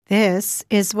This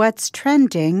is what's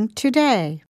trending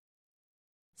today.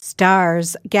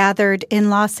 Stars gathered in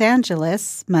Los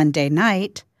Angeles Monday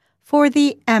night for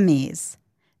the Emmys,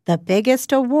 the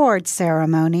biggest award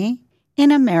ceremony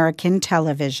in American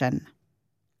television.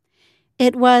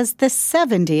 It was the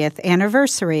 70th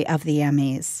anniversary of the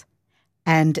Emmys,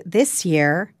 and this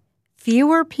year,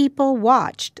 fewer people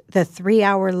watched the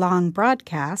 3-hour-long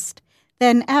broadcast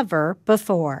than ever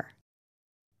before.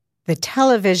 The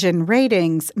television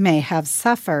ratings may have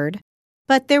suffered,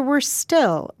 but there were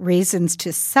still reasons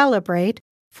to celebrate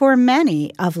for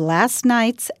many of last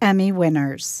night's Emmy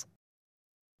winners.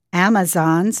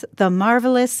 Amazon's The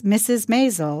Marvelous Mrs.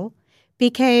 Maisel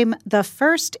became the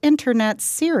first internet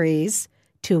series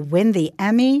to win the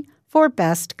Emmy for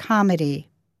Best Comedy.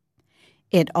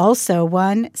 It also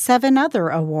won 7 other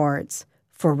awards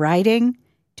for writing,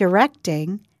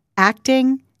 directing,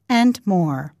 acting, and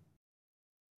more.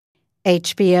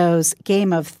 HBO's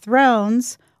Game of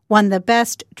Thrones won the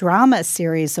Best Drama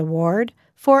Series award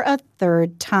for a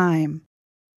 3rd time.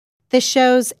 The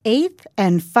show's 8th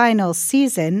and final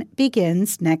season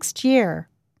begins next year.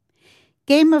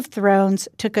 Game of Thrones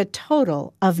took a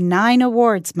total of 9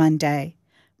 awards Monday,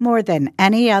 more than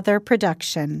any other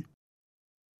production.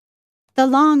 The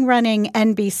long-running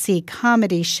NBC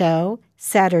comedy show,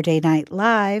 Saturday Night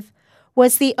Live,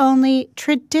 was the only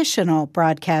traditional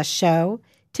broadcast show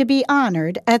to be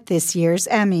honored at this year's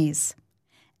Emmys,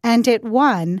 and it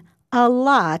won a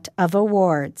lot of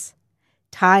awards,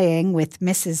 tying with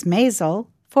Mrs. Maisel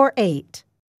for 8.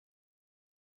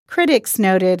 Critics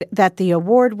noted that the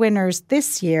award winners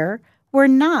this year were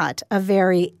not a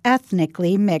very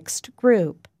ethnically mixed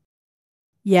group.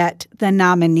 Yet the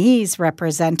nominees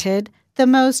represented the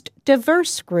most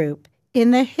diverse group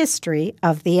in the history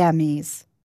of the Emmys.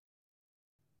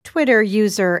 Twitter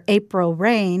user April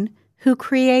Rain, who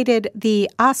created the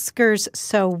Oscars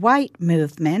So White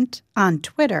movement on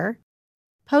Twitter,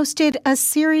 posted a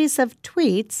series of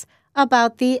tweets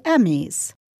about the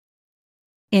Emmys.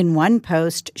 In one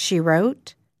post, she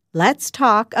wrote, "Let's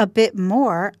talk a bit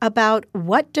more about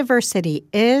what diversity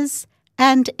is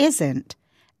and isn't,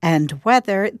 and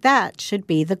whether that should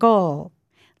be the goal.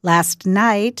 Last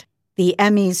night, the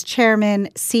Emmys chairman,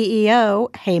 CEO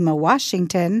Hema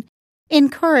Washington,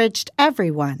 encouraged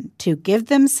everyone to give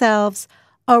themselves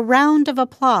a round of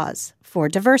applause for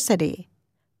diversity.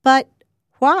 But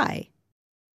why?"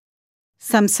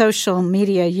 Some social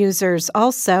media users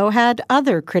also had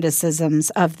other criticisms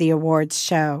of the awards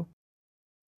show.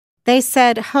 They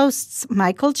said hosts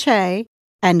Michael Che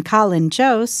and Colin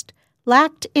Jost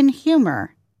lacked in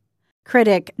humor.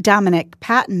 Critic Dominic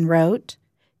Patton wrote,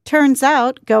 "Turns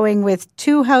out going with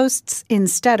 2 hosts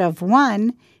instead of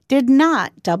 1 did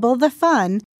not double the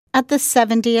fun at the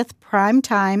 70th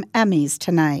Primetime Emmys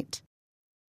tonight."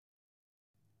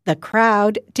 The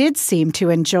crowd did seem to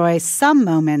enjoy some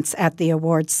moments at the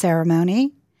awards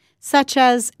ceremony, such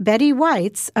as Betty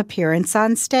White's appearance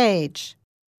on stage.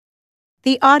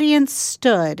 The audience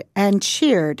stood and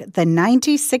cheered the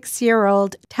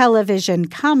 96-year-old television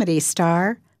comedy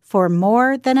star for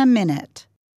more than a minute.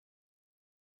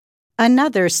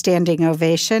 Another standing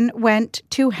ovation went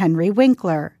to Henry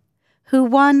Winkler, who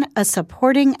won a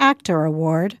Supporting Actor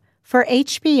Award for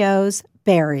HBO's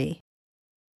Barry.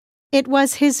 It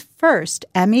was his first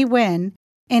Emmy win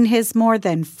in his more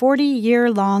than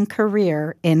 40-year-long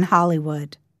career in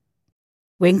Hollywood.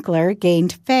 Winkler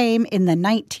gained fame in the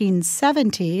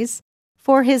 1970s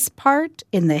for his part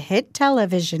in the hit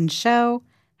television show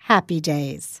Happy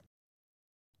Days.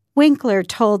 Winkler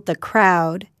told the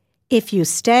crowd, "If you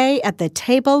stay at the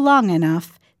table long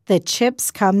enough, the chips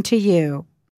come to you."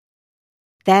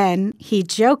 Then he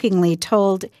jokingly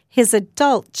told his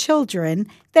adult children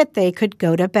that they could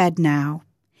go to bed now.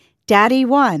 "Daddy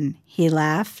won," he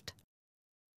laughed.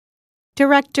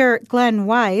 Director Glenn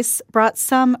Weiss brought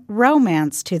some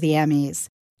romance to the Emmys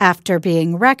after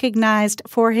being recognized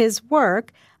for his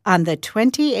work on the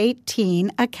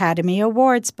 2018 Academy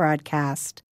Awards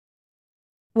broadcast.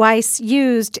 Weiss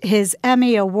used his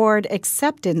Emmy Award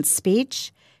acceptance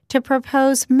speech to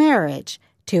propose marriage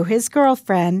to his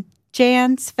girlfriend,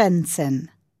 Jan Svensson.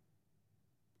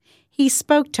 He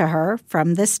spoke to her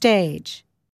from the stage.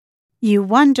 "You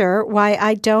wonder why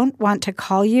I don't want to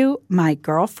call you my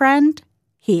girlfriend?"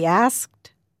 he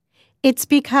asked. "It's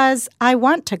because I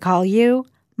want to call you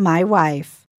my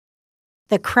wife."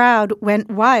 The crowd went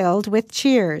wild with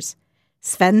cheers.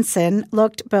 Svensson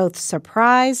looked both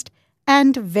surprised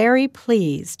and very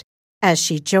pleased as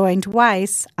she joined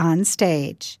Weiss on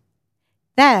stage.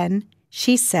 Then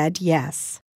she said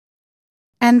yes.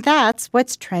 And that's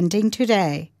what's trending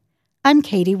today. I'm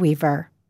Katie Weaver.